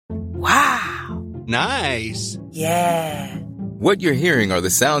Nice. Yeah. What you're hearing are the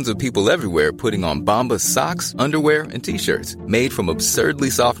sounds of people everywhere putting on Bombas socks, underwear, and T-shirts made from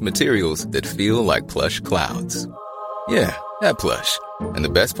absurdly soft materials that feel like plush clouds. Yeah, that plush. And the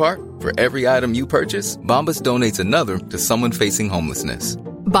best part? For every item you purchase, Bombas donates another to someone facing homelessness.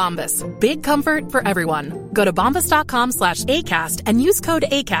 Bombas. Big comfort for everyone. Go to bombas.com/ACAST and use code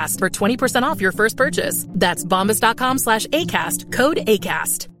ACAST for 20% off your first purchase. That's bombas.com/ACAST. Code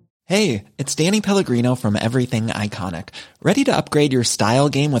ACAST. Hey, it's Danny Pellegrino from Everything Iconic. Ready to upgrade your style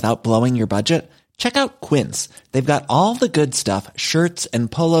game without blowing your budget? Check out Quince. They've got all the good stuff, shirts and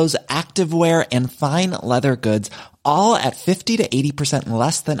polos, activewear, and fine leather goods, all at 50 to 80%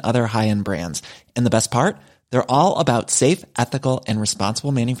 less than other high-end brands. And the best part? They're all about safe, ethical, and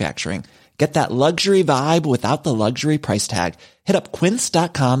responsible manufacturing. Get that luxury vibe without the luxury price tag. Hit up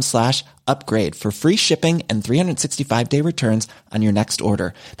quince.com/upgrade for free shipping and 365-day returns on your next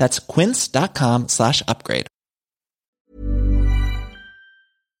order. That's quince.com/upgrade.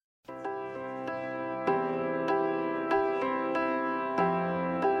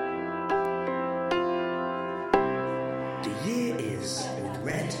 The year is with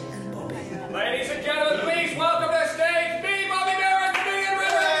Red and Bobby. Ladies and gentlemen, please welcome to the stage, me, Bobby Barrett, and me, and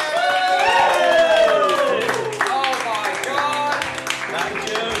River. Oh my God!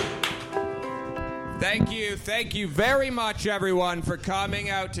 Thank you very much, everyone, for coming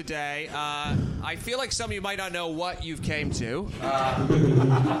out today. I feel like some of you might not know what you've came to.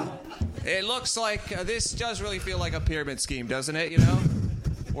 It looks like this does really feel like a pyramid scheme, doesn't it? You know,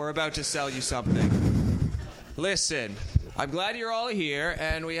 we're about to sell you something. Listen. I'm glad you're all here,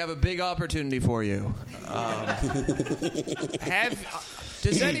 and we have a big opportunity for you.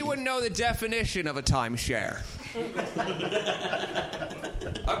 Does anyone know the definition of a timeshare?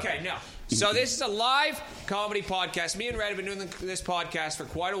 Okay, no. So this is a live comedy podcast. Me and Red have been doing this podcast for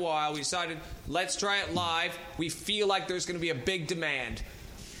quite a while. We decided, let's try it live. We feel like there's going to be a big demand.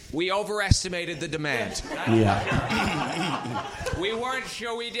 We overestimated the demand. Yeah. We weren't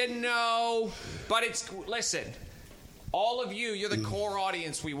sure. We didn't know. But listen. All of you're the core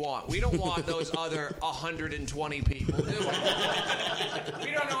audience we want. We don't want those other 120 people, do we?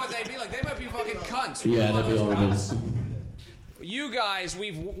 We don't know what they'd be like. They might be fucking cunts. Yeah, they'd be horrible. You guys,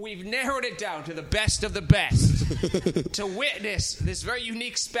 we've narrowed it down to the best of the best to witness this very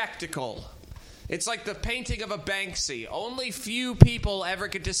unique spectacle. It's like the painting of a Banksy. Only few people ever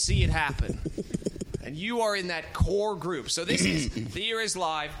get to see it happen. And you are in that core group. So this is The Year Is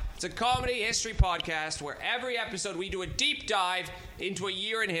Live. It's a comedy history podcast where every episode we do a deep dive into a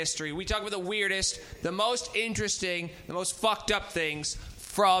year in history. We talk about the weirdest, the most interesting, the most fucked up things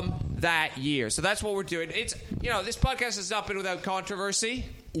from that year. So that's what we're doing. It's, this podcast has not been without controversy.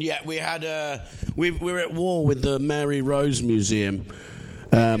 Yeah, we had we're at war with the Mary Rose Museum.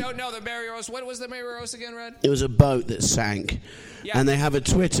 No, the Mary Rose. What was the Mary Rose again, Red? It was a boat that sank. Yeah. And they have a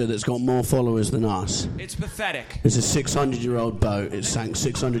Twitter that's got more followers than us. It's pathetic. It's a 600-year-old boat. It sank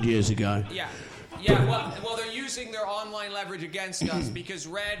 600 years ago. Yeah. Well, they're using their online leverage against us because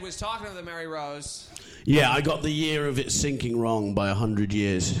Red was talking to the Mary Rose. Yeah, I got the year of it sinking wrong by 100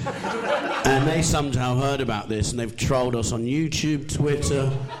 years. And they somehow heard about this, and they've trolled us on YouTube,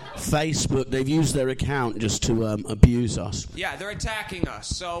 Twitter, Facebook. They've used their account just to abuse us. Yeah, they're attacking us.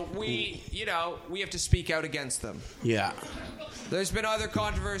 So we have to speak out against them. Yeah. There's been other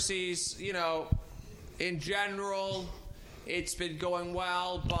controversies, in general. It's been going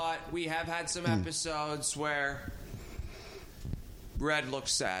well, but we have had some episodes where Red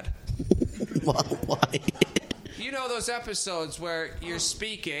looks sad. Why? You know those episodes where you're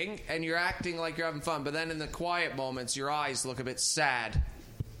speaking and you're acting like you're having fun, but then in the quiet moments, your eyes look a bit sad.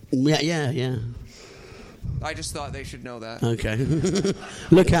 Yeah. I just thought they should know that. Okay.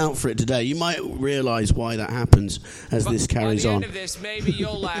 Look out for it today. You might realise why that happens as this carries on. At the end of this, maybe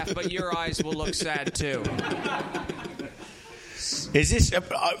you'll laugh, but your eyes will look sad too. Is this...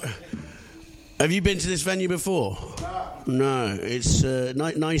 have you been to this venue before? No. It's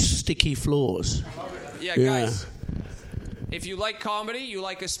nice sticky floors. Yeah, guys. If you like comedy, you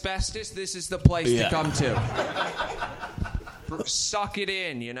like asbestos, this is the place to come to. Suck it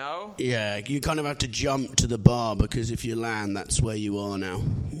in, Yeah, you kind of have to jump to the bar because if you land, that's where you are now.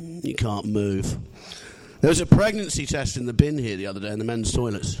 You can't move. There was a pregnancy test in the bin here the other day in the men's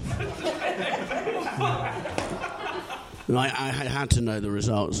toilets. And I had to know the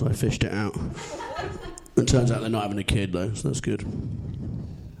results, so I fished it out. It turns out they're not having a kid, though, so that's good.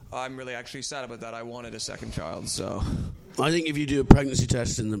 I'm really actually sad about that. I wanted a second child, so... I think if you do a pregnancy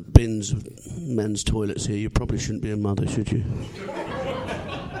test in the bins of men's toilets here, you probably shouldn't be a mother, should you?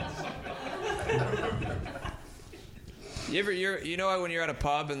 You know when you're at a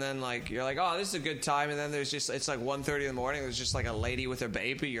pub and then like you're like, oh, this is a good time, and then there's just it's like 1:30 in the morning. There's just like a lady with her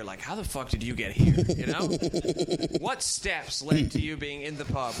baby. You're like, how the fuck did you get here? You know, what steps led to you being in the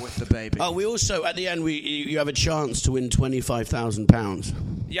pub with the baby? Oh, we also at the end you have a chance to win £25,000.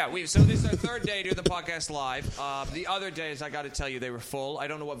 Yeah, so this is our third day doing the podcast live. The other days, I got to tell you, they were full. I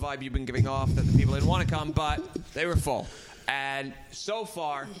don't know what vibe you've been giving off that the people didn't want to come, but they were full. And so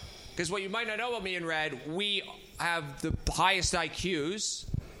far, because what you might not know about me and Red, we have the highest IQs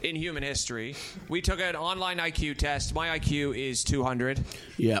in human history. We took an online IQ test. My IQ is 200.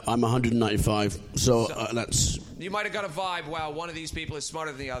 Yeah, I'm 195. So that's... You might have got a vibe, well, one of these people is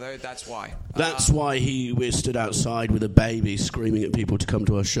smarter than the other. That's why. That's why we stood outside with a baby screaming at people to come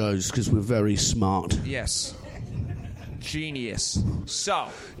to our shows, because we're very smart. Yes. Genius. So...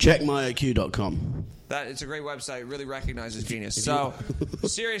 Check myiq.com. It's a great website. It really recognizes genius. So,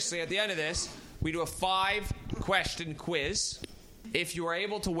 seriously, at the end of this, we do a 5-question quiz. If you are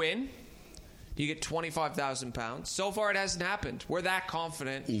able to win, you get £25,000. So far, it hasn't happened. We're that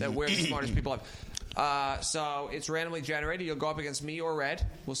confident that we're the smartest people alive. So it's randomly generated. You'll go up against me or Red.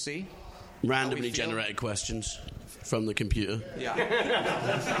 We'll see. Randomly generated questions from the computer. Yeah.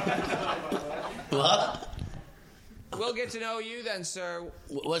 What? We'll get to know you then, sir.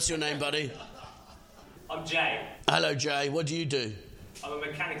 What's your name, buddy? I'm Jay. Hello, Jay. What do you do? I'm a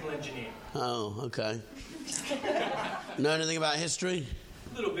mechanical engineer. Oh, okay. Know anything about history?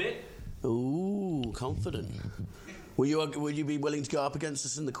 A little bit. Ooh, confident. Will you be willing to go up against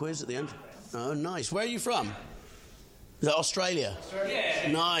us in the quiz at the end? Oh, nice. Where are you from? Is that Australia? Yeah.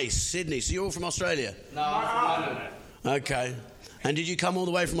 Nice. Sydney. So you're all from Australia? No, I'm from London. Okay. And did you come all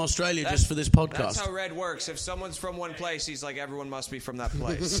the way from Australia just for this podcast? That's how Red works. If someone's from one place, he's like, everyone must be from that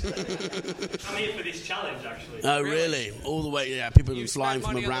place. I'm here for this challenge, actually. Oh, really? All the way? Yeah, people have been flying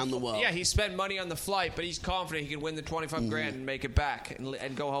from around the world. Yeah, he spent money on the flight, but he's confident he can win the 25 grand and make it back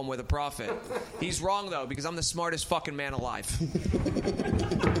and go home with a profit. He's wrong, though, because I'm the smartest fucking man alive.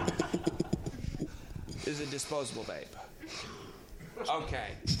 This is a disposable babe.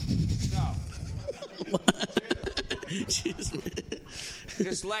 Okay. So...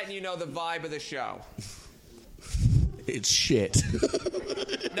 Just letting you know the vibe of the show. It's shit.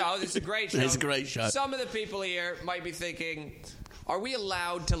 No, it's a great show. It's a great show. Some of the people here might be thinking, are we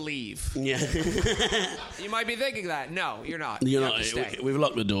allowed to leave? Yeah. You might be thinking that. No, you're not. You're you not. have to stay. We've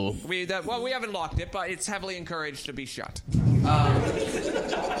locked the door. We haven't locked it, but it's heavily encouraged to be shut.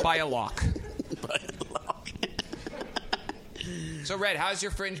 By a lock. So, Red, how's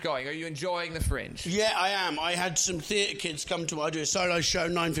your Fringe going? Are you enjoying the Fringe? Yeah, I am. I had some theatre kids come to... I do a solo show,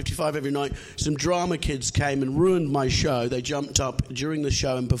 9:55 every night. Some drama kids came and ruined my show. They jumped up during the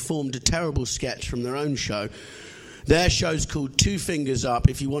show and performed a terrible sketch from their own show. Their show's called 2 Fingers Up.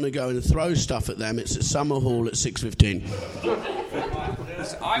 If you want to go and throw stuff at them, it's at Summer Hall at 6:15.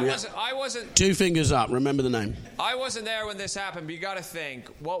 I wasn't... 2 Fingers Up. Remember the name. I wasn't there when this happened, but you got to think,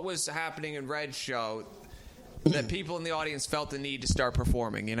 what was happening in Red's show... that people in the audience felt the need to start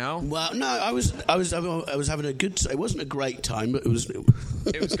performing, you know? Well, no, I was having a good... It wasn't a great time, but it was...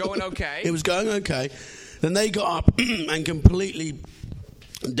 It was going okay. It was going okay. Then they got up and completely...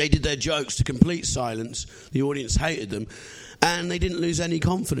 They did their jokes to complete silence. The audience hated them. And they didn't lose any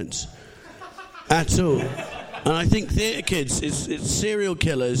confidence. At all. And I think theatre kids, it's serial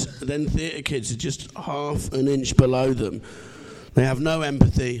killers, then theatre kids are just half an inch below them. They have no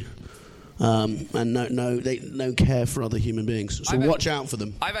empathy... and no care for other human beings. So watch out for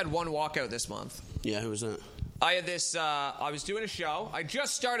them. I've had one walkout this month. Yeah, who was that? I had this. I was doing a show. I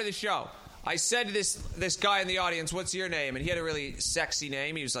just started the show. I said to this guy in the audience, "What's your name?" And he had a really sexy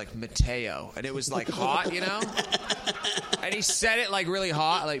name. He was like Mateo, and it was like hot, you know. And he said it like really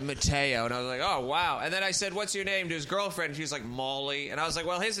hot, like Mateo, and I was like, "Oh wow!" And then I said, "What's your name?" to his girlfriend. And she was like Molly, and I was like,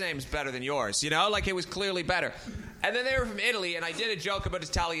 "Well, his name's better than yours," you know. Like it was clearly better. And then they were from Italy, and I did a joke about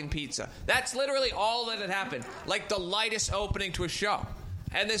Italian pizza. That's literally all that had happened. Like the lightest opening to a show.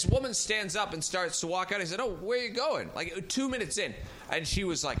 And this woman stands up and starts to walk out. I said, "Oh, where are you going?" Like 2 minutes in. And she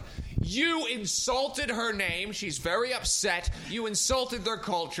was like, "You insulted her name. She's very upset. You insulted their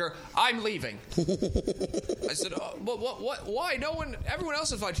culture. I'm leaving." I said, "Oh, what? Why? Everyone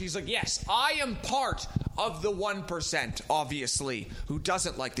else is fine." She's like, "Yes, I am part of the 1%, obviously, who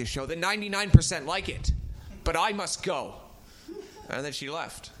doesn't like this show. The 99% like it. But I must go." And then she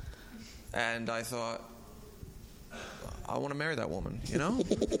left. And I thought, I want to marry that woman, you know?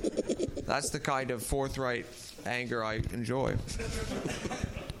 That's the kind of forthright anger I enjoy.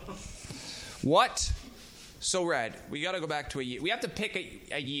 What? So, Red, we got to go back to a year. We have to pick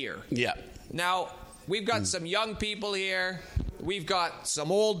a year. Yeah. Now, we've got some young people here. We've got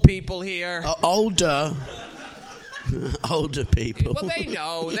some old people here. Older. Older people. Well, they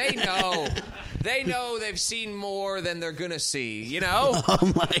know. They know they've seen more than they're going to see, you know?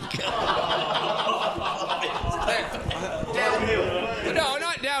 Oh, my God. No,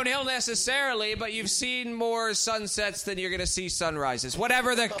 not downhill necessarily, but you've seen more sunsets than you're going to see sunrises.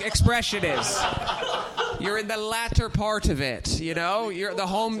 Whatever the expression is. You're in the latter part of it, you know? You're the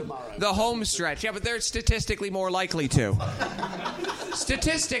home stretch. Yeah, but they're statistically more likely to.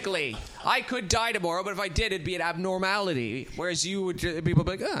 Statistically, I could die tomorrow, but if I did, it'd be an abnormality. Whereas you would, people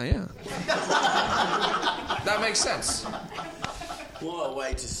would be like, oh, yeah. That makes sense. What a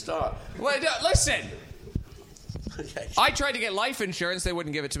way to start. Well, listen. Okay. I tried to get life insurance. They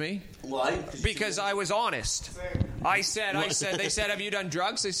wouldn't give it to me. Why? Because I was honest. They said, have you done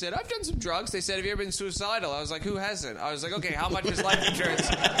drugs? They said, I've done some drugs. They said, have you ever been suicidal? I was like, who hasn't? I was like, okay, how much is life insurance?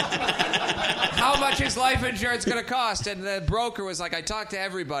 How much is life insurance going to cost? And the broker was like, I talked to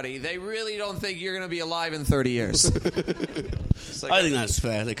everybody. They really don't think you're going to be alive in 30 years. Like, I think that's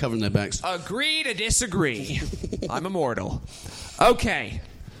fair. They're covering their backs. Agree to disagree. I'm immortal. Okay.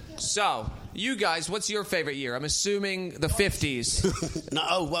 So, you guys, what's your favorite year? I'm assuming the 50s.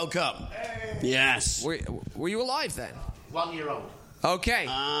 No, World Cup. Yes. Were you alive then? 1 year old. Okay.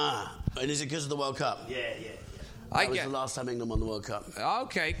 And is it because of the World Cup? Yeah. That was the last time England won the World Cup.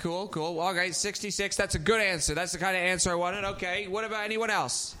 Okay, cool. Okay, 66, that's a good answer. That's the kind of answer I wanted. Okay, what about anyone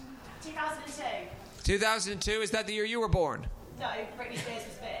else? 2002. 2002, is that the year you were born? No, Britney Spears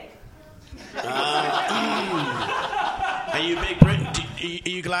was big. Are you big Britain? Are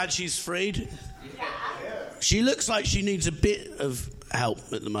you glad she's freed? Yeah. She looks like she needs a bit of help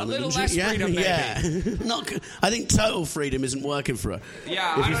at the moment. A little doesn't she? less freedom, maybe. Yeah. I think total freedom isn't working for her.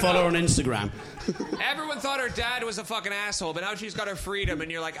 Yeah, If I you don't follow know. her on Instagram. Everyone thought her dad was a fucking asshole, but now she's got her freedom,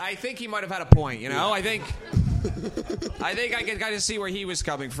 and you're like, I think he might have had a point, you know? Yeah. I think I can kind of see where he was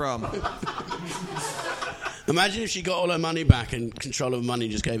coming from. Imagine if she got all her money back and control of her money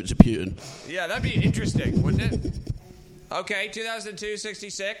and just gave it to Putin. Yeah, that'd be interesting, wouldn't it? Okay, 2002,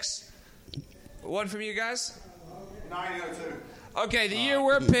 66. One from you guys? 1902. Okay, the year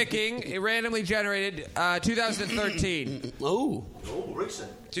we're picking, it randomly generated 2013. Oh, recent.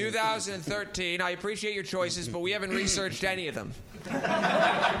 2013. I appreciate your choices, but we haven't researched any of them.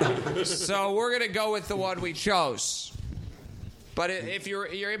 So we're going to go with the one we chose. But if your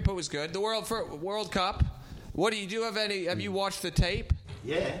input was good. The World Cup. What do you do? Have you watched the tape?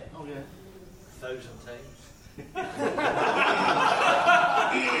 Yeah. Oh, yeah. Those on tapes.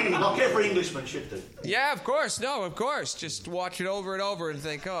 Like every Englishman should do. Yeah, of course. No, of course. Just watch it over and over and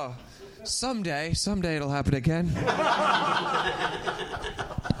think, oh, someday it'll happen again.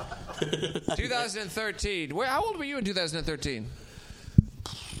 2013. How old were you in 2013?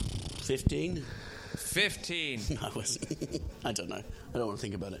 15? 15. No, I wasn't. I don't know. I don't want to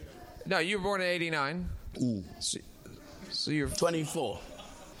think about it. No, you were born in 89. So you're 24.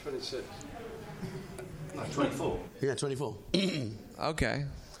 26. No, 24. Yeah, 24. Okay.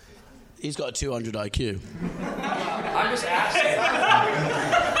 He's got a 200 IQ. I'm just asking.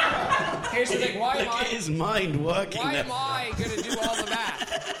 Here's the thing. Why am I... His mind working Why there. am I going to do all the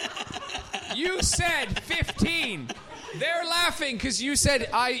math? You said 15. They're laughing because you said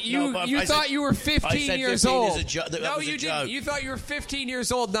you thought you were 15 years 15 old. is that No, was a you joke. didn't. You thought you were 15 years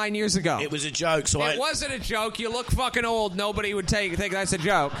old 9 years ago. It was a joke, so It wasn't a joke. You look fucking old. Nobody would think that's a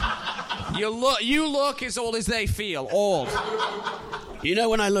joke. You look as old as they feel. Old. You know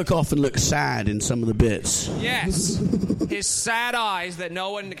when I look off and look sad in some of the bits? Yes. His sad eyes that no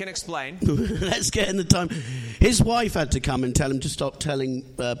one can explain. Let's get in the time. His wife had to come and tell him to stop telling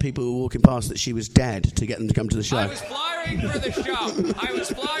people who were walking past that she was dead to get them to come to the show. I was flying for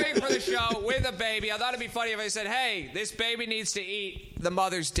the show with a baby. I thought it'd be funny if I said, hey, this baby needs to eat. The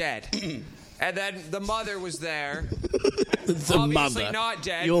mother's dead. And then the mother was there. The obviously mother. not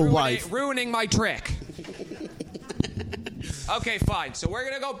dead. Your wife. Ruining my trick. Okay, fine. So we're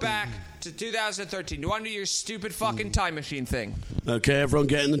going to go back to 2013. Do you want to do your stupid fucking time machine thing? Okay, everyone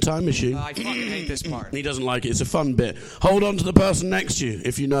get in the time machine. I fucking hate this part. He doesn't like it. It's a fun bit. Hold on to the person next to you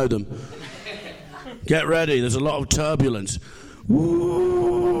if you know them. Get ready. There's a lot of turbulence.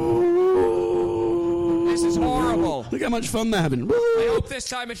 This is horrible. Look how much fun they're having. I hope this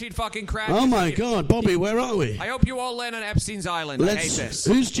time machine fucking crashes. Oh my God, Bobby, where are we? I hope you all land on Epstein's Island. I hate this.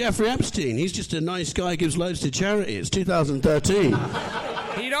 Who's Jeffrey Epstein? He's just a nice guy, gives loads to charity. It's 2013.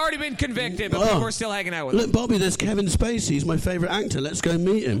 He'd already been convicted, but people are still hanging out with him. Look, Bobby, there's Kevin Spacey. He's my favourite actor. Let's go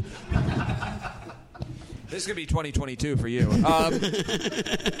meet him. This could be 2022 for you.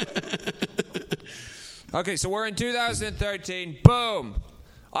 Okay, so we're in 2013. Boom.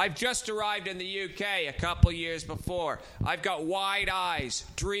 I've just arrived in the UK a couple years before. I've got wide eyes,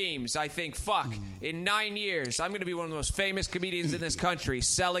 dreams. I think, fuck, in 9 years, I'm going to be one of the most famous comedians in this country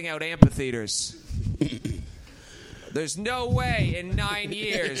selling out amphitheaters. There's no way in 9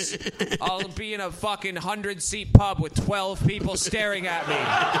 years I'll be in a fucking 100-seat pub with 12 people staring at me.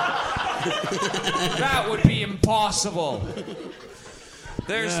 That would be impossible.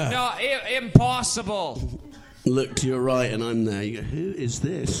 There's impossible. Look to your right and I'm there. You go, who is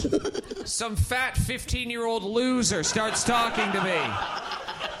this? Some fat 15-year-old loser starts talking to me.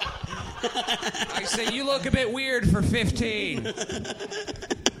 I say, you look a bit weird for 15.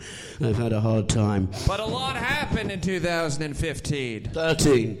 I've had a hard time. But a lot happened in 2015.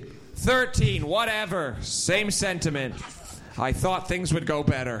 13, whatever. Same sentiment. I thought things would go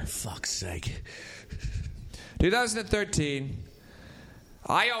better. Fuck's sake. 2013.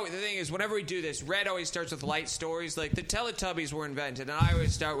 The thing is, whenever we do this, Red always starts with light stories. Like, the Teletubbies were invented, and I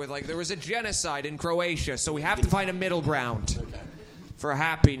always start with, like, there was a genocide in Croatia, so we have to find a middle ground for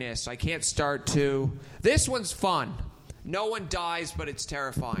happiness. I can't start too. This one's fun. No one dies, but it's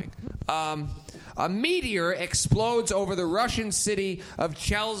terrifying. A meteor explodes over the Russian city of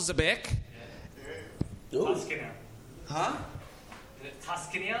Chelyabinsk. Tuscany. Huh? Is it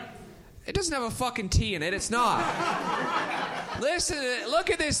Tuscany? It doesn't have a fucking T in it. It's not. Listen, look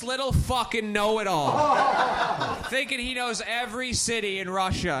at this little fucking know-it-all. Thinking he knows every city in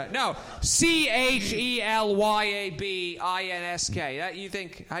Russia. No,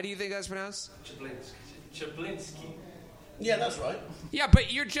 Chelybinsk. How do you think that's pronounced? Chablinsky. Yeah, that's right. Yeah, but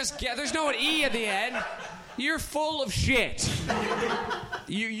there's no E at the end. You're full of shit.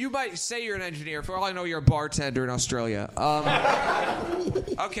 You might say you're an engineer. For all I know, you're a bartender in Australia.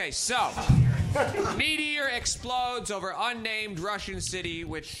 Okay, so meteor explodes over unnamed Russian city,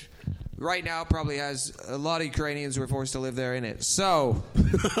 which right now probably has a lot of Ukrainians who are forced to live there in it. So,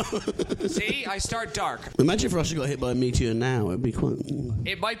 see, I start dark. Imagine if Russia got hit by a meteor now. It'd be quite.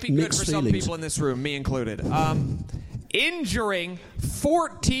 It might be good for some people in this room, me included. Injuring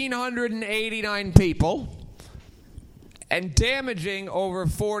 1,489 people and damaging over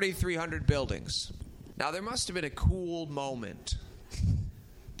 4,300 buildings. Now, there must have been a cool moment.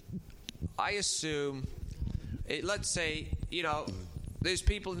 I assume, let's say, there's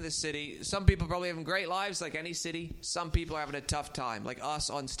people in this city. Some people probably having great lives, like any city. Some people are having a tough time, like us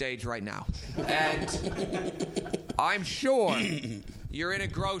on stage right now. And I'm sure you're in a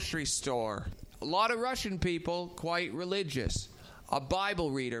grocery store. A lot of Russian people, quite religious. A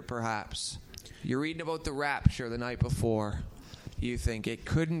Bible reader, perhaps. You're reading about the rapture the night before. You think it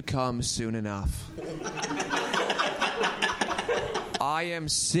couldn't come soon enough. I am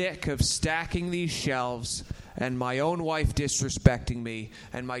sick of stacking these shelves and my own wife disrespecting me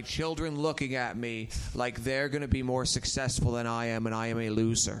and my children looking at me like they're going to be more successful than I am and I am a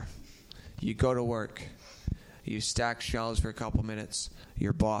loser. You go to work. You stack shelves for a couple minutes.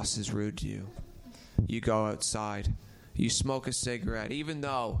 Your boss is rude to you. You go outside. You smoke a cigarette, even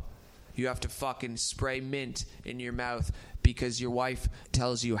though you have to fucking spray mint in your mouth because your wife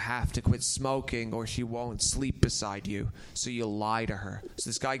tells you have to quit smoking or she won't sleep beside you. So you lie to her.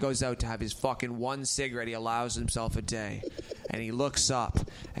 So this guy goes out to have his fucking one cigarette he allows himself a day. And he looks up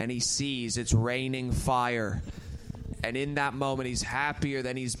and he sees it's raining fire. And in that moment, he's happier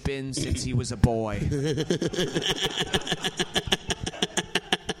than he's been since he was a boy.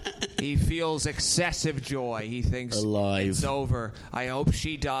 He feels excessive joy. He thinks, alive. It's over. I hope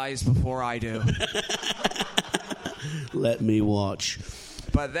she dies before I do. Let me watch.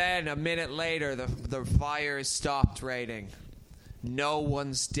 But then, a minute later, the fire has stopped raining. No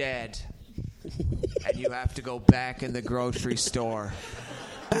one's dead. And you have to go back in the grocery store.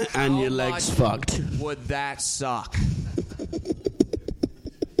 And your leg's fucked. Would that suck?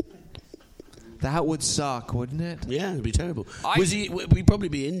 That would suck, wouldn't it? Yeah, it'd be terrible. We'd probably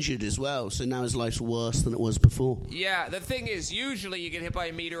be injured as well, so now his life's worse than it was before. Yeah, the thing is, usually you get hit by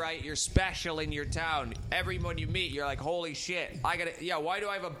a meteorite, you're special in your town. Everyone you meet, you're like, holy shit. Why do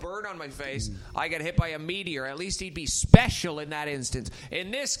I have a burn on my face? I got hit by a meteor. At least he'd be special in that instance. In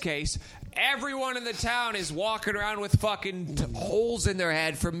this case, everyone in the town is walking around with fucking holes in their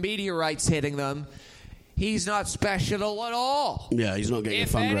head from meteorites hitting them. He's not special at all. Yeah, he's not getting a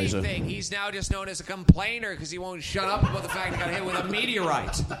fundraiser. If anything, he's now just known as a complainer because he won't shut up about the fact he got hit with a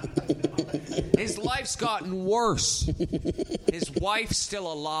meteorite. His life's gotten worse. His wife's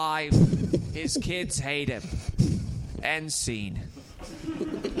still alive. His kids hate him. End scene.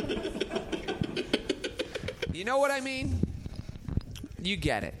 You know what I mean? You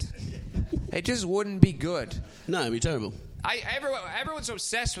get it. It just wouldn't be good. No, it'd be terrible. Everyone's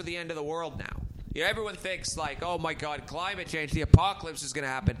obsessed with the end of the world now. You know, everyone thinks like, oh my God, climate change, the apocalypse is going to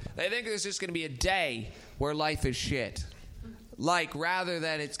happen. They think there's just going to be a day where life is shit. Like, rather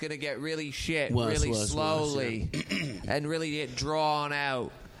than it's going to get really shit really slowly and really get drawn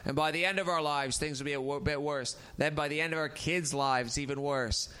out. And by the end of our lives, things will be a bit worse. Then by the end of our kids' lives, even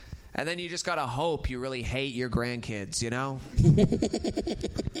worse. And then you just got to hope you really hate your grandkids, you know?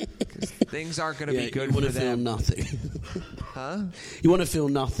 Things aren't going to be good for them. You want to feel nothing. Huh? You want to feel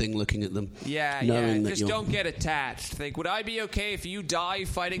nothing looking at them. Yeah. Just don't get attached. Think, would I be okay if you die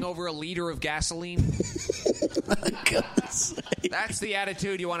fighting over a liter of gasoline? That's the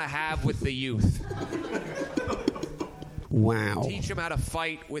attitude you want to have with the youth. Wow. Teach them how to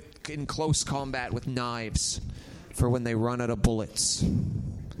fight in close combat with knives for when they run out of bullets.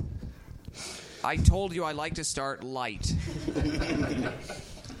 I told you I like to start light.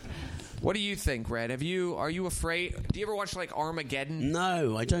 What do you think, Red? Are you afraid? Do you ever watch like Armageddon?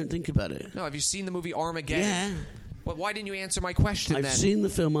 No, I don't think about it. No, have you seen the movie Armageddon? Yeah. Well, why didn't you answer my question then? I've seen the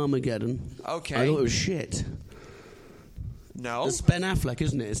film Armageddon. Okay. I thought it was shit. No. It's Ben Affleck,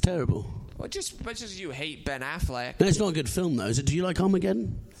 isn't it? It's terrible. Well, just much as you hate Ben Affleck. No, it's not a good film, though. Is it? Do you like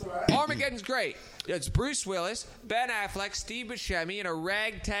Armageddon? Armageddon's great. It's Bruce Willis, Ben Affleck, Steve Buscemi, and a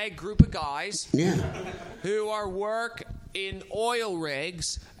ragtag group of guys who work in oil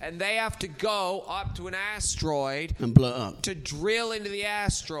rigs, and they have to go up to an asteroid and blow it up to drill into the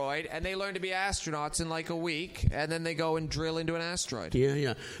asteroid, and they learn to be astronauts in like a week, and then they go and drill into an asteroid.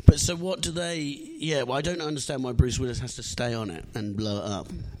 Yeah. But so what do they... Yeah, well, I don't understand why Bruce Willis has to stay on it and blow it up.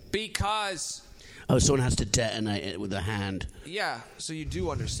 Because... Oh, someone has to detonate it with a hand. Yeah, so you do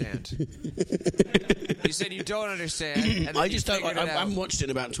understand. You said you don't understand. And I just don't... I haven't watched it in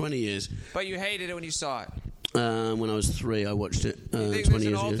about 20 years. But you hated it when you saw it. When I was 3, I watched it 20 years ago. You think there's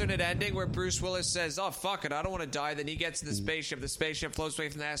an alternate ending where Bruce Willis says, oh, fuck it, I don't want to die. Then he gets in the spaceship floats away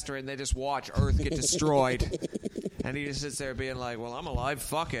from the asteroid, and they just watch Earth get destroyed. And he just sits there being like, well, I'm alive,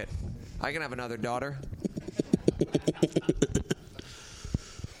 fuck it. I can have another daughter.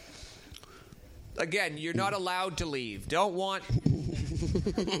 Again, you're not allowed to leave. Don't want...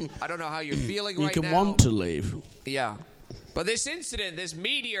 I don't know how you're feeling right now. You can want to leave. Yeah. But this incident, this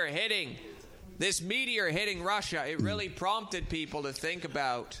meteor hitting Russia, it really prompted people to think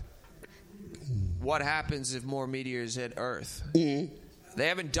about what happens if more meteors hit Earth. Mm-hmm. They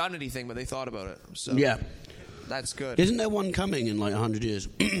haven't done anything, but they thought about it. So yeah. That's good. Isn't there one coming in like 100 years?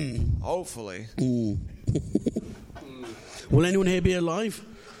 Hopefully. Will anyone here be alive?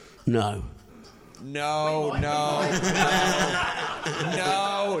 No. No,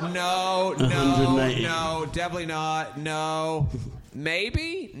 definitely not. No.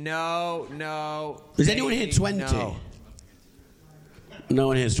 Maybe? No. Is anyone here 20? No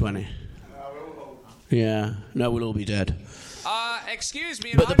one here is 20. Yeah. No, we'll all be dead. Excuse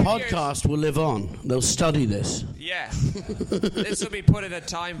me. But the podcast will live on. They'll study this. Yeah. This will be put in a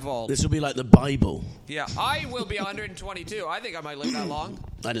time vault. This will be like the Bible. Yeah. I will be 122. I think I might live that long.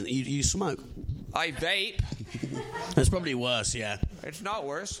 I don't. You smoke? I vape. That's probably worse, yeah. It's not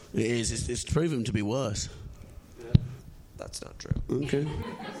worse. It is. It's proven to be worse. That's not true. Okay.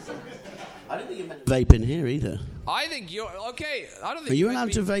 I don't think you're meant to vape in here either. I think you're... Okay, I don't think... Are you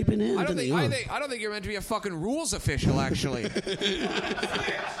allowed to vape in here? I don't think you're meant to be a fucking rules official, actually. You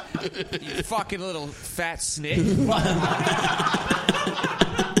fucking little fat snitch.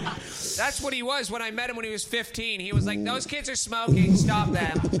 That's what he was when I met him when he was 15. He was like, those kids are smoking, stop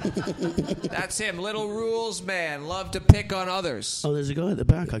them. That's him, little rules man, love to pick on others. Oh, there's a guy at the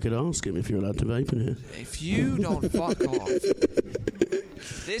back. I could ask him if you're allowed to vape in here. If you don't fuck off.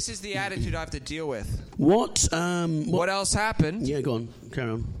 This is the attitude I have to deal with. What else happened? Yeah, go on.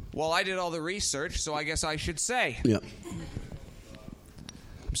 Carry on. Well, I did all the research, so I guess I should say. Yeah.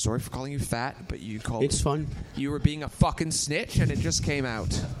 I'm sorry for calling you fat, but you called... It's fine. You were being a fucking snitch, and it just came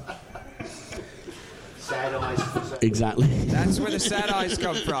out. Sad eyes. Exactly. That's where the sad eyes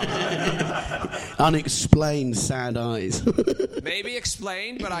come from. Unexplained sad eyes. Maybe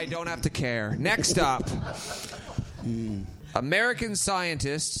explained, but I don't have to care. Next up. American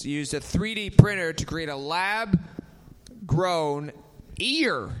scientists used a 3D printer to create a lab-grown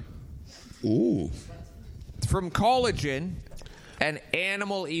ear. Ooh. From collagen and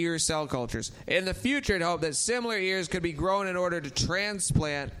animal ear cell cultures. In the future, it hoped that similar ears could be grown in order to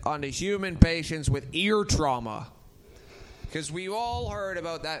transplant onto human patients with ear trauma. Because we've all heard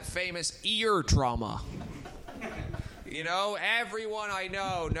about that famous ear trauma. You know, everyone I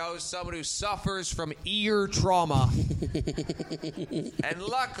know knows someone who suffers from ear trauma. And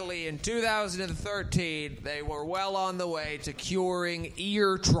luckily, in 2013, they were well on the way to curing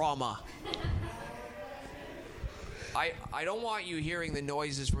ear trauma. I don't want you hearing the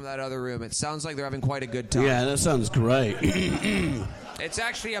noises from that other room. It sounds like they're having quite a good time. Yeah, that sounds great. It's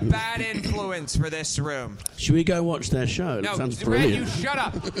actually a bad influence for this room. Should we go watch their show? No, That sounds Red, brilliant. you shut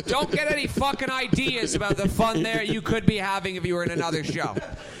up. Don't get any fucking ideas about the fun there you could be having if you were in another show.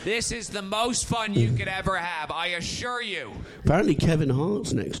 This is the most fun you could ever have, I assure you. Apparently Kevin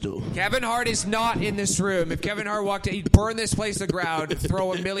Hart's next door. Kevin Hart is not in this room. If Kevin Hart walked in, he'd burn this place to the ground, throw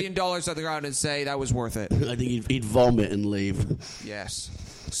 $1 million on the ground and say that was worth it. I think he'd vomit and leave. Yes.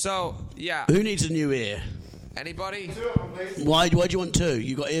 So, yeah. Who needs a new ear? Anybody? Why do you want two?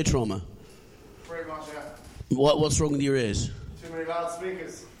 You got ear trauma? Pretty much, yeah. What's wrong with your ears? Too many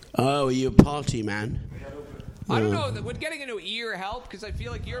loudspeakers. Oh, are you a party man? I don't know. Would getting a new ear help? Because I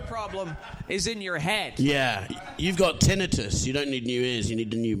feel like your problem is in your head. Yeah. You've got tinnitus. You don't need new ears. You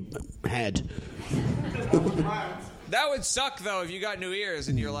need a new head. That would suck, though, if you got new ears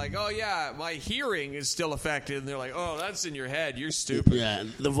and you're like, oh, yeah, my hearing is still affected. And they're like, oh, that's in your head. You're stupid. Yeah,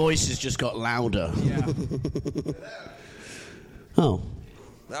 the voices just got louder. Yeah. Oh.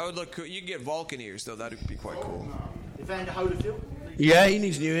 That would look cool. You could get Vulcan ears, though. That would be quite cool. Evander Holyfield? Yeah, he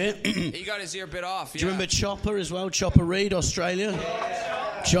needs new ear. He got his ear bit off. Do you remember Chopper as well? Chopper Reed, Australia?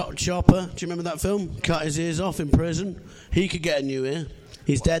 Chopper. Do you remember that film? Cut his ears off in prison. He could get a new ear.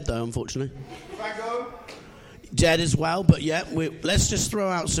 He's dead, though, unfortunately. Dead as well, but yeah, let's just throw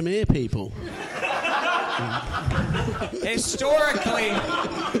out some ear people. Historically,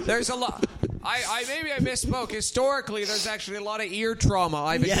 there's a lot. Maybe I misspoke. Historically, there's actually a lot of ear trauma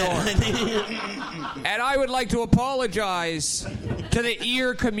I've ignored. And I would like to apologize to the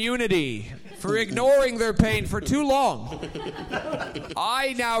ear community for ignoring their pain for too long.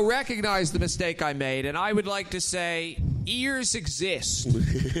 I now recognize the mistake I made, and I would like to say ears exist.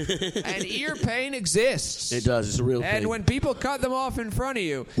 And ear pain exists. It does. It's a real thing. And when people cut them off in front of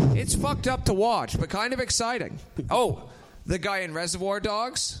you, it's fucked up to watch, but kind of exciting. Oh, the guy in Reservoir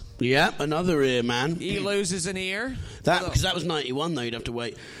Dogs? Yeah, another ear man. He loses an ear. Because that was 91, though. You'd have to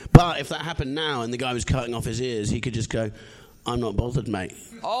wait. But if that happened now and the guy was cutting off his ears, he could just go, I'm not bothered, mate.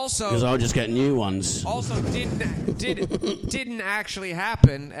 Also, because I'll just get new ones. Also, didn't actually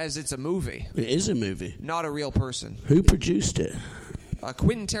happen, as it's a movie. It is a movie. Not a real person. Who produced it?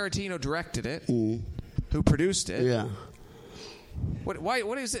 Quentin Tarantino directed it. Who produced it? Yeah.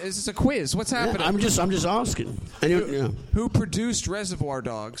 What is it? Is this a quiz? What's happening? Yeah, I'm just asking. Who produced Reservoir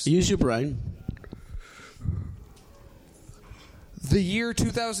Dogs? Use your brain. The year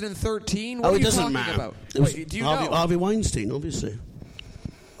 2013? It doesn't matter. About? Wait, do you know? Harvey Weinstein, obviously.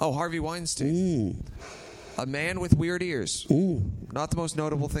 Oh, Harvey Weinstein. A man with weird ears. Not the most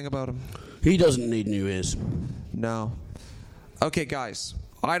notable thing about him. He doesn't need new ears. No. Okay, guys.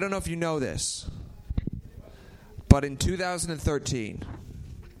 I don't know if you know this, but in 2013,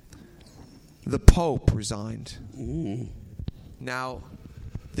 the Pope resigned. Now,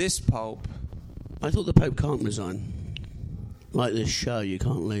 this Pope... I thought the Pope can't resign. Like this show, you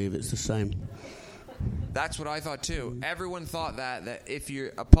can't leave. It's the same. That's what I thought, too. Everyone thought that if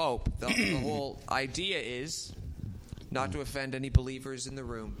you're a Pope, the whole idea is, not to offend any believers in the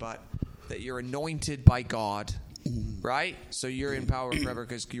room, but that you're anointed by God, right? So you're in power forever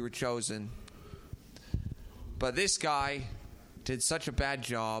because you were chosen. But this guy did such a bad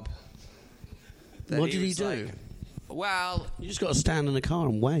job. What did he do? Well... You just got to stand in the car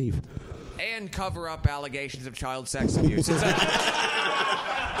and wave. And cover up allegations of child sex abuse.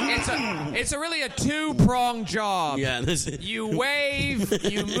 It's really a two-pronged job. Yeah, you wave,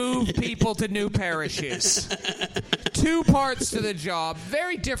 you move people to new parishes. Two parts to the job,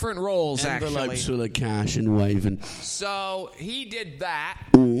 very different roles, Envelopes actually. full of cash and waving. So he did that,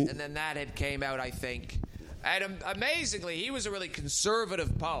 and then that had came out, I think. And amazingly, he was a really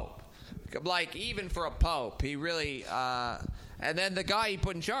conservative pope. Like, even for a pope, he really... And then the guy he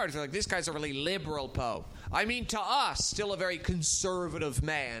put in charge, they're like, this guy's a really liberal pope. I mean, to us, still a very conservative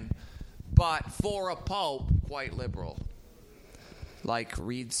man, but for a pope, quite liberal. Like,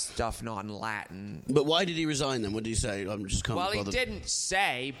 reads stuff not in Latin. But why did he resign then? What did he say? I'm just can't bother. Well, he didn't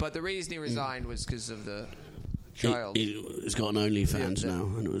say, but the reason he resigned was because of the child. He's got an OnlyFans now,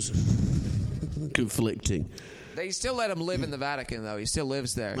 and it was conflicting. They still let him live in the Vatican, though. He still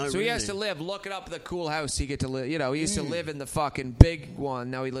lives there. Oh, so really? he has to live. Look it up, the cool house he get to live. You know, he used to live in the fucking big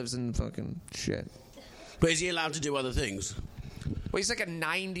one. Now he lives in fucking shit. But is he allowed to do other things? Well, he's like a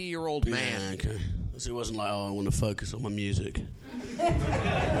 90-year-old man. Yeah, okay. So he wasn't like, I want to focus on my music.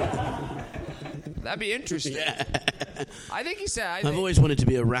 That'd be interesting. Yeah. I think he said... I've always wanted to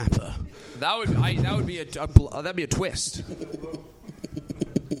be a rapper. That'd be a twist.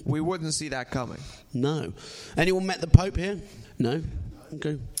 We wouldn't see that coming. No. Anyone met the Pope here? No?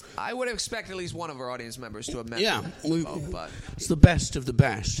 Okay. I would have expected at least one of our audience members to have met. Yeah. But It's the best of the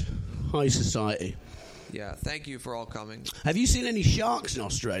best. High society. yeah, thank you for all coming. Have you seen any sharks in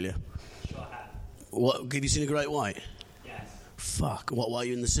Australia? Sure have. What? Have you seen a great white? Yes. Fuck. What? Why are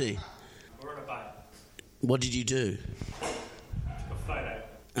you in the sea? We're on a boat. What did you do? Took a photo.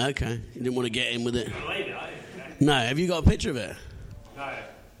 Okay. You didn't want to get in with it? Believe it, I No. Have you got a picture of it? No.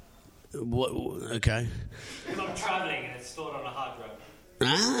 What? Okay. Because I'm travelling and it's stored on a hard drive.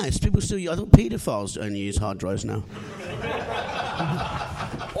 Ah, it's people still. I thought paedophiles only use hard drives now.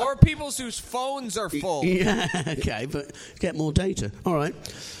 Or people whose phones are full. Yeah, okay, but get more data. All right.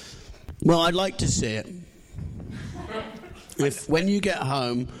 Well, I'd like to see it. If when you get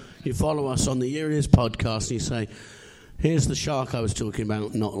home, you follow us on the Year It Is podcast and you say, "Here's the shark I was talking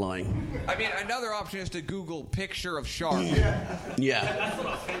about," not lying. I mean, another option is to Google picture of shark. Yeah. That's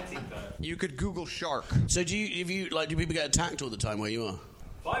not authentic, though. You could Google shark. So do people get attacked all the time where you are?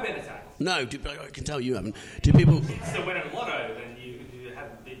 If I've been attacked, No, I can tell you haven't. Do people? it's the winning lotto, then you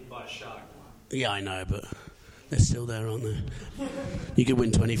haven't been bitten by a shark. Yeah, I know, but they're still there, aren't they? You could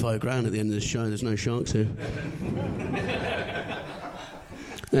win 25 grand at the end of the show. There's no sharks here.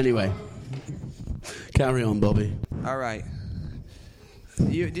 Anyway, carry on, Bobby. All right.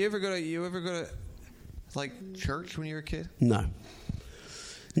 Do you ever go to like church when you were a kid? No.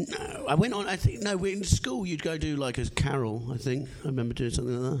 No, I went on. I think no. In school, you'd go do like a carol. I think I remember doing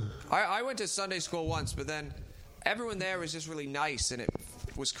something like that. I went to Sunday school once, but then everyone there was just really nice, and it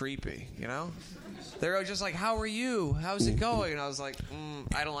was creepy. You know, they were just like, "How are you? How's it going?" And I was like,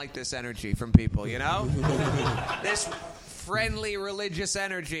 "I don't like this energy from people." You know, this friendly religious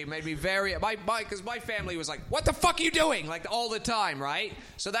energy made me very because my family was like, "What the fuck are you doing?" Like all the time, right?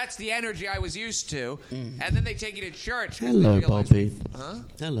 So that's the energy I was used to. And then they take you to church. Hello, Bobby. Huh?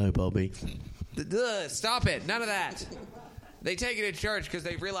 Hello, Bobby. Stop it! None of that. They take you to church because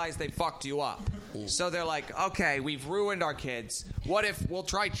they realize they fucked you up. So they're like, "Okay, we've ruined our kids. What if we'll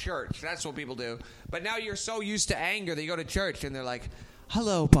try church?" That's what people do. But now you're so used to anger that you go to church and they're like,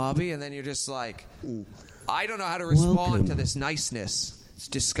 "Hello, Bobby," and then you're just like, I don't know how to respond to this niceness. It's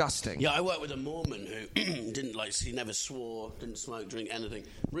disgusting. Yeah, I worked with a Mormon who didn't he never swore, didn't smoke, drink, anything.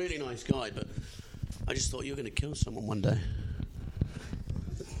 Really nice guy, but I just thought you were going to kill someone one day.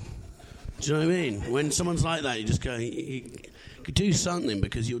 Do you know what I mean? When someone's like that, you just go, you could do something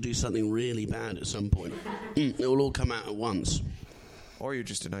because you'll do something really bad at some point. It will all come out at once. Or you're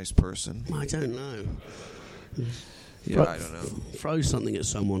just a nice person. I don't know. Yeah, I don't know. Throw something at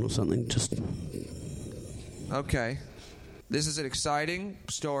someone or something, just... Okay. This is an exciting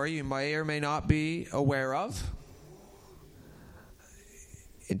story you may or may not be aware of.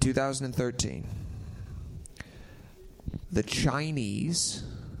 In 2013, the Chinese...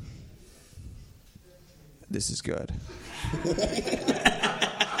 This is good.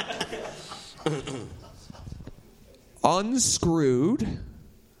 Uncrewed.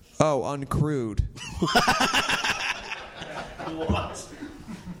 What?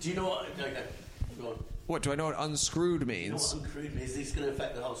 Do you know what... Okay, go on. What, do I know what unscrewed means? You know what uncrewed means? This is going to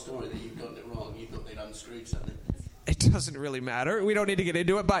affect the whole story that you've gotten it wrong. You thought they'd unscrewed something. It doesn't really matter. We don't need to get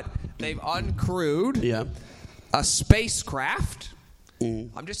into it, but they've uncrewed a spacecraft.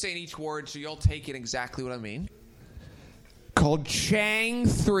 I'm just saying each word so you'll take it exactly what I mean. Called Chang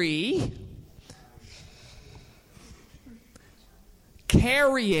 3.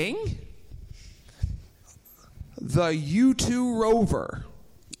 Carrying the U-2 rover.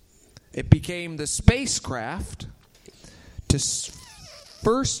 It became the spacecraft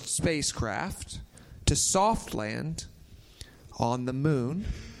first spacecraft to soft land on the moon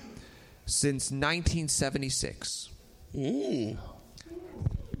since 1976.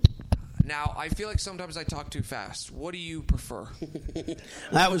 Now, I feel like sometimes I talk too fast. What do you prefer?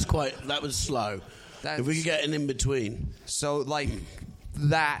 That was slow. If we could get an in-between. So, like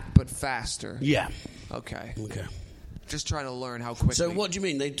that, but faster. Yeah. Okay. Okay. Just trying to learn how quickly. So what do you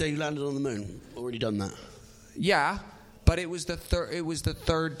mean? They landed on the moon? Already done that? Yeah, but it was the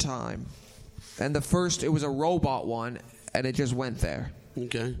third time. And the first, it was a robot one, and it just went there.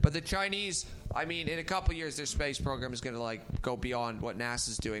 Okay. But the Chinese, I mean, in a couple of years, their space program is going to go beyond what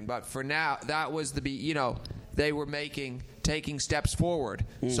NASA's doing. But for now, that was they were taking steps forward.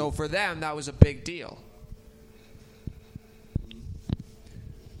 So for them, that was a big deal.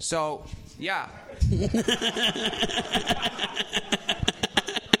 So, yeah.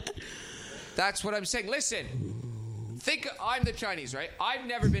 That's what I'm saying. Listen, I'm the Chinese, right? I've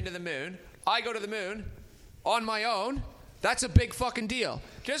never been to the moon. I go to the moon on my own. That's a big fucking deal.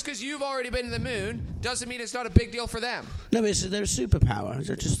 Just because you've already been to the moon doesn't mean it's not a big deal for them. No, they're a superpower.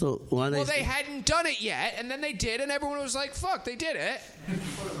 I just thought, why are they... Well, they hadn't done it yet, and then they did, and everyone was like, fuck, they did it.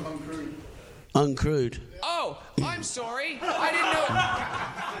 Uncrewed. Oh, I'm sorry.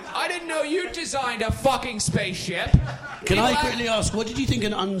 I didn't know you designed a fucking spaceship. Can I quickly ask, what did you think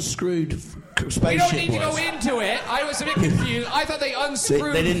an unscrewed spaceship was? We don't need to go into it. I was a bit confused. I thought they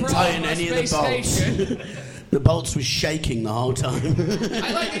unscrewed They didn't from tighten a any of the space bolts. station. The bolts were shaking the whole time.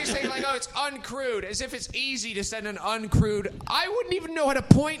 I like that you're saying, like, oh, it's uncrewed, as if it's easy to send an uncrewed... I wouldn't even know how to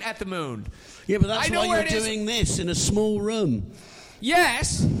point at the moon. Yeah, but that's I know why where you're it is. doing this in a small room.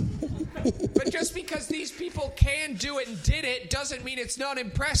 Yes, but just because these people can do it and did it doesn't mean it's not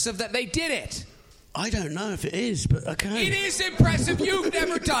impressive that they did it. I don't know if it is, but okay. It is impressive. You've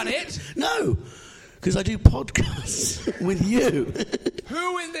never done it. No, because I do podcasts with you.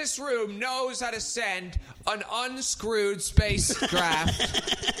 Who in this room knows how to send an unscrewed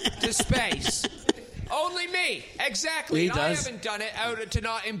spacecraft to space? Only me. Exactly. He And I does. haven't done it out to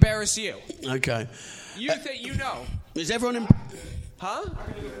not embarrass you. Okay. You think you know? Is everyone in... Huh?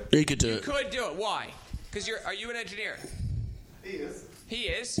 He could do You it. could do it. Why? Because are you an engineer? He is. He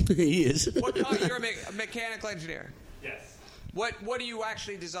is. He is. What? You're a mechanical engineer. Yes. What do you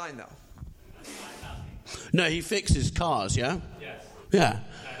actually design though? No, he fixes cars, yeah? Yes. Yeah.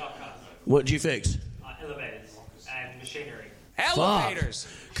 No, not cars. What do you fix? Elevators and machinery. Elevators.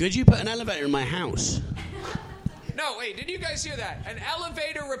 Fuck. Could you put an elevator in my house? No, wait, did you guys hear that? An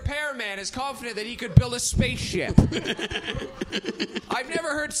elevator repairman is confident that he could build a spaceship. I've never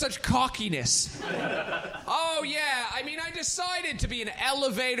heard such cockiness. Oh, yeah, I mean, I decided to be an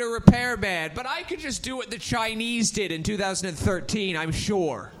elevator repairman, but I could just do what the Chinese did in 2013, I'm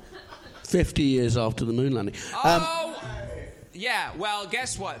sure. 50 years after the moon landing. Yeah, well,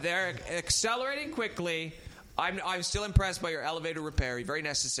 guess what? They're accelerating quickly. I'm still impressed by your elevator repair. Very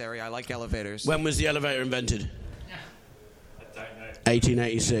necessary. I like elevators. When was the elevator invented? I don't know.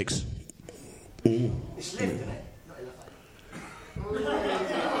 1886. It's lift, isn't it? Not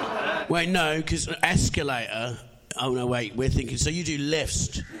elevator. Wait, no, because escalator... Oh, no, wait, we're thinking... So you do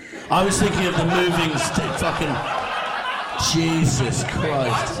lifts. I was thinking of the moving fucking... Jesus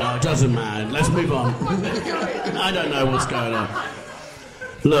Christ. Oh, it doesn't matter. Let's move on. I don't know what's going on.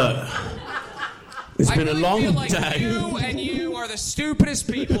 Look... It's been a long feel like day. You and you are the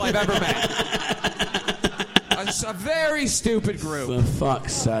stupidest people I've ever met. A very stupid group. For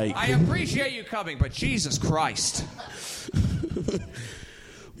fuck's sake. I appreciate you coming, but Jesus Christ.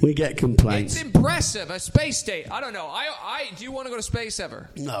 We get complaints. It's impressive. A space state. I don't know. Do you want to go to space ever?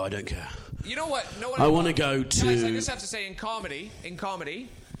 No, I don't care. You know what? I want to go to... Guys, I just have to say, in comedy,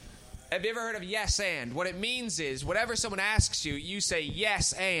 have you ever heard of yes and? What it means is, whatever someone asks you, you say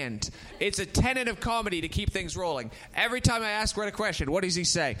yes and. It's a tenet of comedy to keep things rolling. Every time I ask Red a question, what does he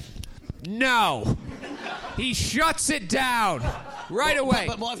say? No. He shuts it down right away.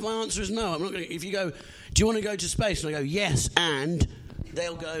 But what if my answer is no? I'm not going. If you go, do you want to go to space? And I go, yes, and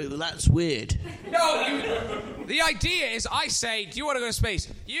they'll go, that's weird. No, the idea is I say, do you want to go to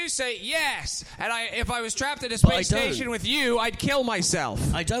space? You say yes. And if I was trapped at a space station with you, I'd kill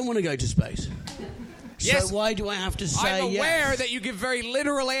myself. I don't want to go to space. Yes. So why do I have to say I'm aware yes? that you give very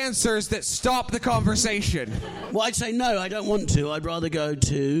literal answers that stop the conversation. Well, I'd say no, I don't want to. I'd rather go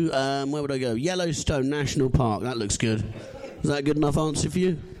to, where would I go? Yellowstone National Park. That looks good. Is that a good enough answer for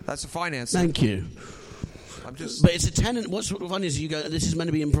you? That's a fine answer. Thank you. But it's a tenant. What's fun is you go, this is meant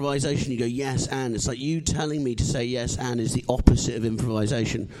to be improvisation. You go, yes, and. It's like you telling me to say yes, and is the opposite of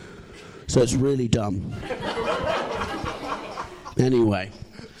improvisation. So it's really dumb. Anyway.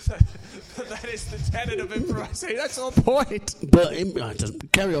 That is the tenet of improvisation. That's the whole point. But it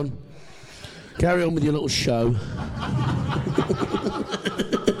doesn't. Carry on. Carry on with your little show. You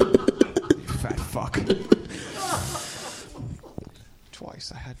fat fuck.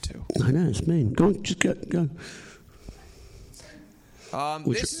 Twice I had to. I know, it's mean. Go on, just go.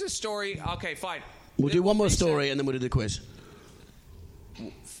 This is a story. Okay, fine. We'll do one more story and then we'll do the quiz.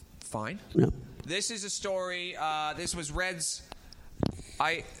 Fine. Yeah. This is a story. This was Red's.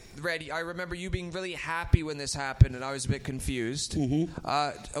 Red, I remember you being really happy when this happened, and I was a bit confused.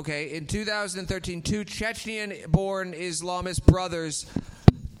 Mm-hmm. Okay, in 2013, two Chechnyan-born Islamist brothers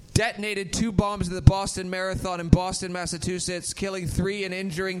detonated 2 bombs at the Boston Marathon in Boston, Massachusetts, killing 3 and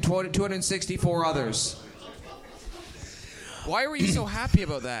injuring 264 others. Why were you so happy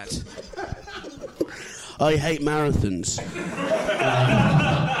about that? I hate marathons.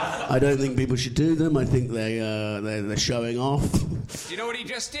 I don't think people should do them. I think they're showing off. Do you know what he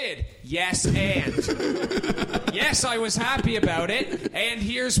just did? Yes, and. Yes, I was happy about it, and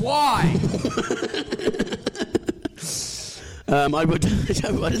here's why. I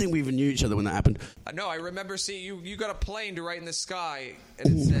don't think we even knew each other when that happened. No, I remember seeing you got a plane to write in the sky,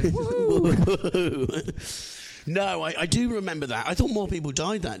 and it said, woo! No, I do remember that. I thought more people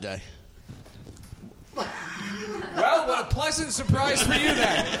died that day. Well, what a pleasant surprise for you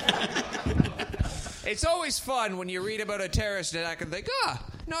then. It's always fun when you read about a terrorist attack and think,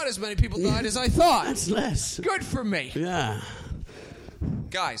 not as many people died as I thought. That's less. Good for me. Yeah.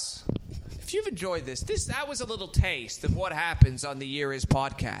 Guys, if you've enjoyed this, that was a little taste of what happens on the Year Is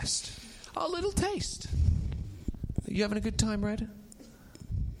podcast. A little taste. You having a good time, Red?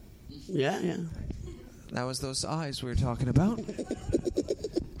 Yeah. That was those eyes we were talking about.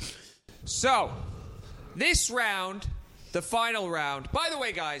 So, this round, the final round. By the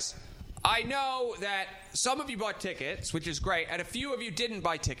way, guys, I know that some of you bought tickets, which is great, and a few of you didn't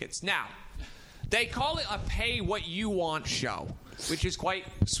buy tickets. Now, they call it a pay-what-you-want show, which is quite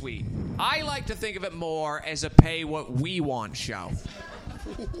sweet. I like to think of it more as a pay-what-we-want show.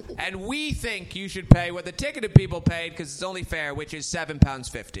 And we think you should pay what the ticketed people paid, because it's only fair, which is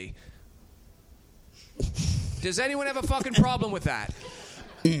 £7.50. Does anyone have a fucking problem with that?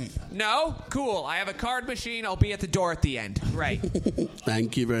 No? Cool. I have a card machine. I'll be at the door at the end. Great.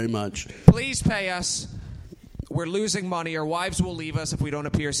 Thank you very much. Please pay us. We're losing money. Our wives will leave us if we don't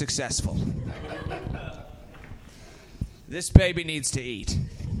appear successful. This baby needs to eat.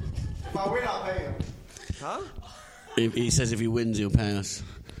 If I win, I'll pay him. Huh? He says if he wins, he'll pay us.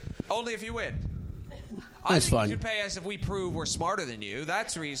 Only if you win. That's fine. You should pay us if we prove we're smarter than you.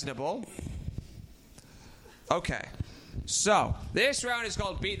 That's reasonable. Okay. So, this round is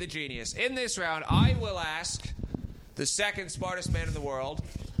called Beat the Genius. In this round, I will ask the second smartest man in the world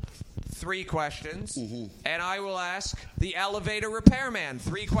 3 questions, and I will ask the elevator repairman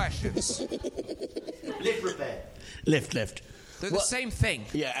 3 questions. Lift repair. Lift. They're the same thing.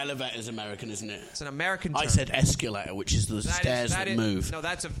 Yeah, elevator's American, isn't it? It's an American term. I said escalator, which is the stairs that move. No,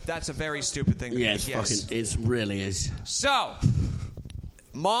 that's a very stupid thing to Yeah, do. it really is. So,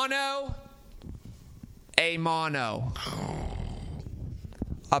 mono, a mono.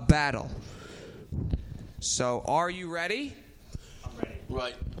 A battle. So, are you ready? I'm ready.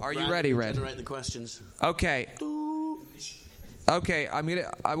 Right. Are you ready, Red? Generate the questions. Okay. Okay, I'm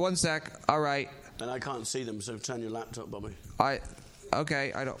gonna. One sec. All right. And I can't see them, so turn your laptop, Bobby.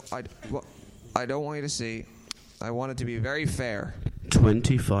 Okay. I don't want you to see. I want it to be very fair.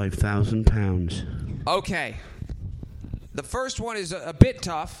 £25,000. Okay. The first one is a bit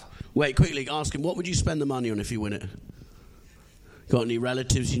tough. Wait, quickly, ask him, what would you spend the money on if you win it? Got any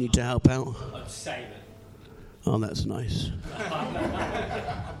relatives you need to help out? I'd save it. Oh, that's nice.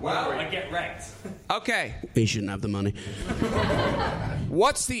 Well, I get wrecked. Okay. He shouldn't have the money.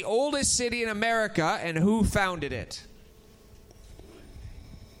 What's the oldest city in America and who founded it?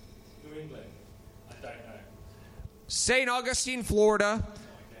 New England. I don't know. St. Augustine, Florida.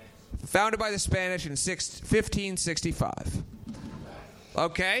 Founded by the Spanish in 1565.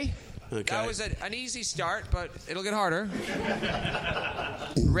 Okay. That was an easy start, but it'll get harder.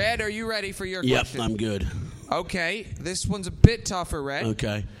 Red, are you ready for your question? Yep, I'm good. Okay, this one's a bit tougher, Red.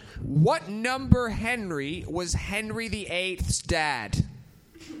 Okay. What number Henry was Henry VIII's dad?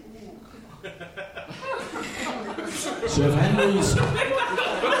 So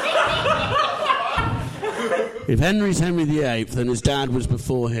if Henry's Henry VIII, then his dad was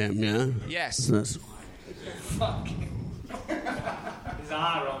before him, yeah? Yes. So that's... Fuck. Is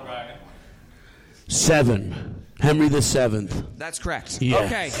that wrong, right? 7. Henry the 7th. That's correct. Yeah.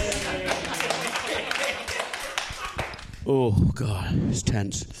 Okay. Oh, God. It's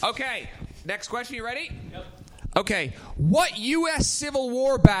tense. Okay. Next question. You ready? Yep. Okay. What U.S. Civil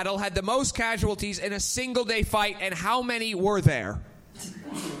War battle had the most casualties in a single-day fight, and how many were there?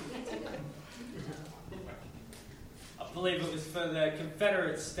 I believe it was for the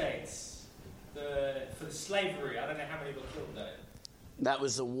Confederate States. For the slavery. I don't know how many were killed though. That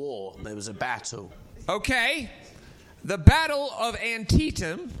was a war. There was a battle. Okay. The Battle of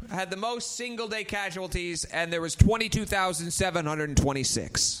Antietam had the most single-day casualties, and there was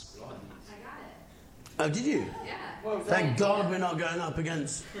 22,726. I got it. Oh, did you? Yeah. Well, thank God we're not going up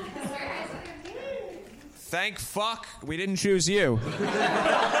against... Thank fuck we didn't choose you.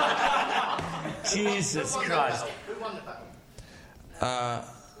 Jesus Christ. Who won the battle?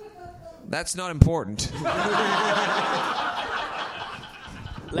 That's not important.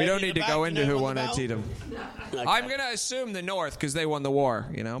 We don't need to go into who won Antietam. Okay. I'm going to assume the North because they won the war,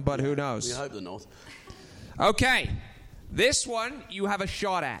 but who We knows? hope the North. Okay. This one you have a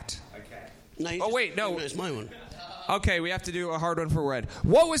shot at. Okay. No, wait, no. It's my one. Okay, we have to do a hard one for Red.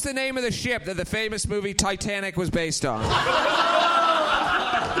 What was the name of the ship that the famous movie Titanic was based on?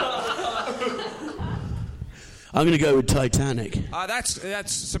 I'm going to go with Titanic.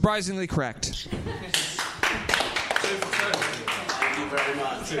 That's surprisingly correct. Thank you very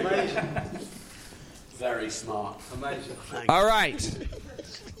much. Amazing. Very smart. Amazing. All right.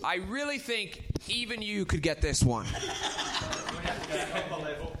 I really think even you could get this one.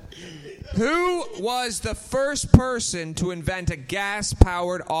 Who was the first person to invent a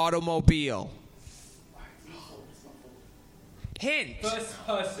gas-powered automobile? Hint. First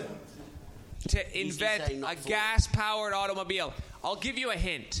person. To invent a gas-powered automobile. I'll give you a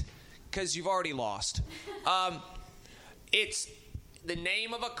hint, because you've already lost. It's the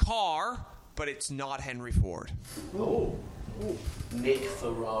name of a car, but it's not Henry Ford. Oh. Nick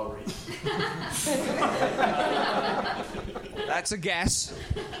Ferrari. That's a guess.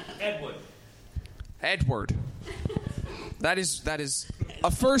 Edward. That is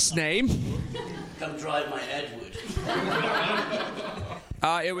a first name. Come drive my Edward.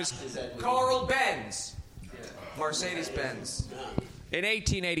 It was Carl Benz. Mercedes-Benz. In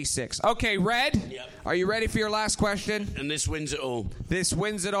 1886. Okay, Red, Are you ready for your last question? And this wins it all. This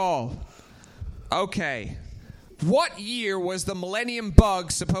wins it all. Okay. What year was the Millennium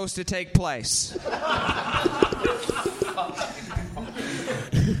Bug supposed to take place?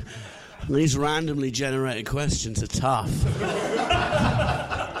 These randomly generated questions are tough.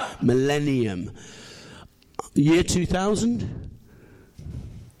 Millennium. Year 2000?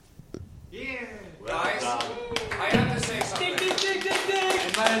 Yeah. Guys, I have to say something. Ding, ding, ding, ding, ding.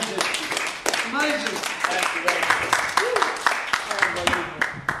 Amazing. Amazing.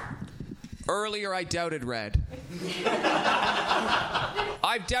 Earlier, I doubted Red.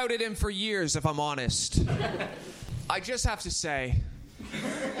 I've doubted him for years, if I'm honest. I just have to say,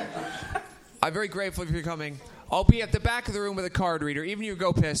 I'm very grateful for you coming. I'll be at the back of the room with a card reader. Even if you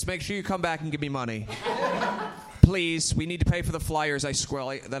go pissed, make sure you come back and give me money. Please, we need to pay for the flyers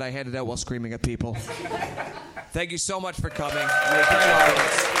that I handed out while screaming at people. Thank you so much for coming. You're a great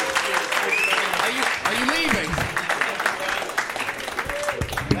audience. Are you leaving?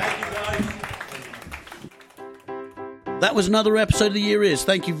 That was another episode of The Year Is.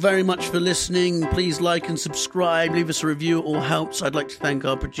 Thank you very much for listening. Please like and subscribe. Leave us a review. It all helps. I'd like to thank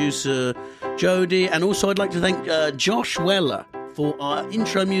our producer, Jody. And also I'd like to thank Josh Weller for our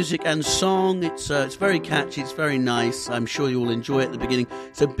intro music and song. It's very catchy. It's very nice. I'm sure you'll enjoy it at the beginning.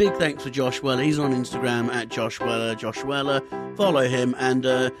 So big thanks for Josh Weller. He's on Instagram at Josh Weller. Josh Weller. Follow him and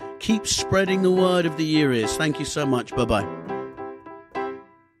keep spreading the word of The Year Is. Thank you so much. Bye-bye.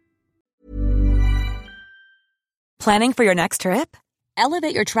 Planning for your next trip?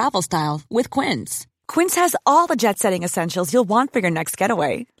 Elevate your travel style with Quince. Quince has all the jet-setting essentials you'll want for your next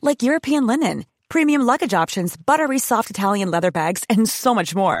getaway, like European linen, premium luggage options, buttery soft Italian leather bags, and so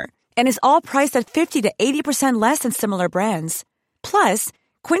much more. And is all priced at 50 to 80% less than similar brands. Plus,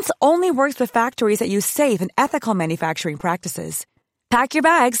 Quince only works with factories that use safe and ethical manufacturing practices. Pack your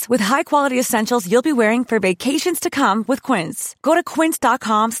bags with high-quality essentials you'll be wearing for vacations to come with Quince. Go to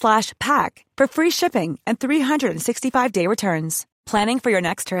quince.com/pack for free shipping and 365-day returns. Planning for your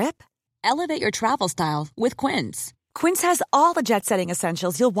next trip? Elevate your travel style with Quince. Quince has all the jet-setting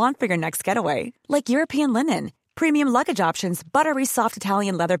essentials you'll want for your next getaway, like European linen, premium luggage options, buttery soft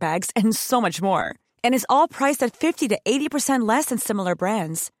Italian leather bags, and so much more. And is all priced at 50 to 80% less than similar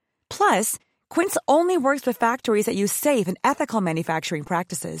brands. Plus, Quince only works with factories that use safe and ethical manufacturing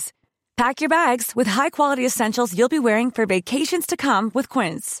practices. Pack your bags with high-quality essentials you'll be wearing for vacations to come with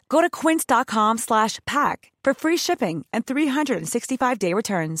Quince. Go to quince.com/pack for free shipping and 365-day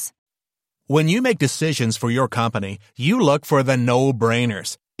returns. When you make decisions for your company, you look for the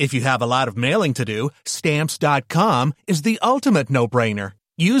no-brainers. If you have a lot of mailing to do, Stamps.com is the ultimate no-brainer.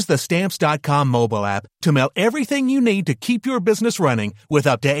 Use the Stamps.com mobile app to mail everything you need to keep your business running with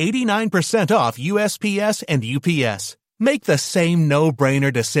up to 89% off USPS and UPS. Make the same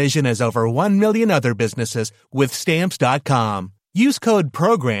no-brainer decision as over 1 million other businesses with Stamps.com. Use code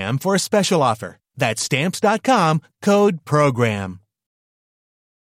PROGRAM for a special offer. That's Stamps.com, code PROGRAM.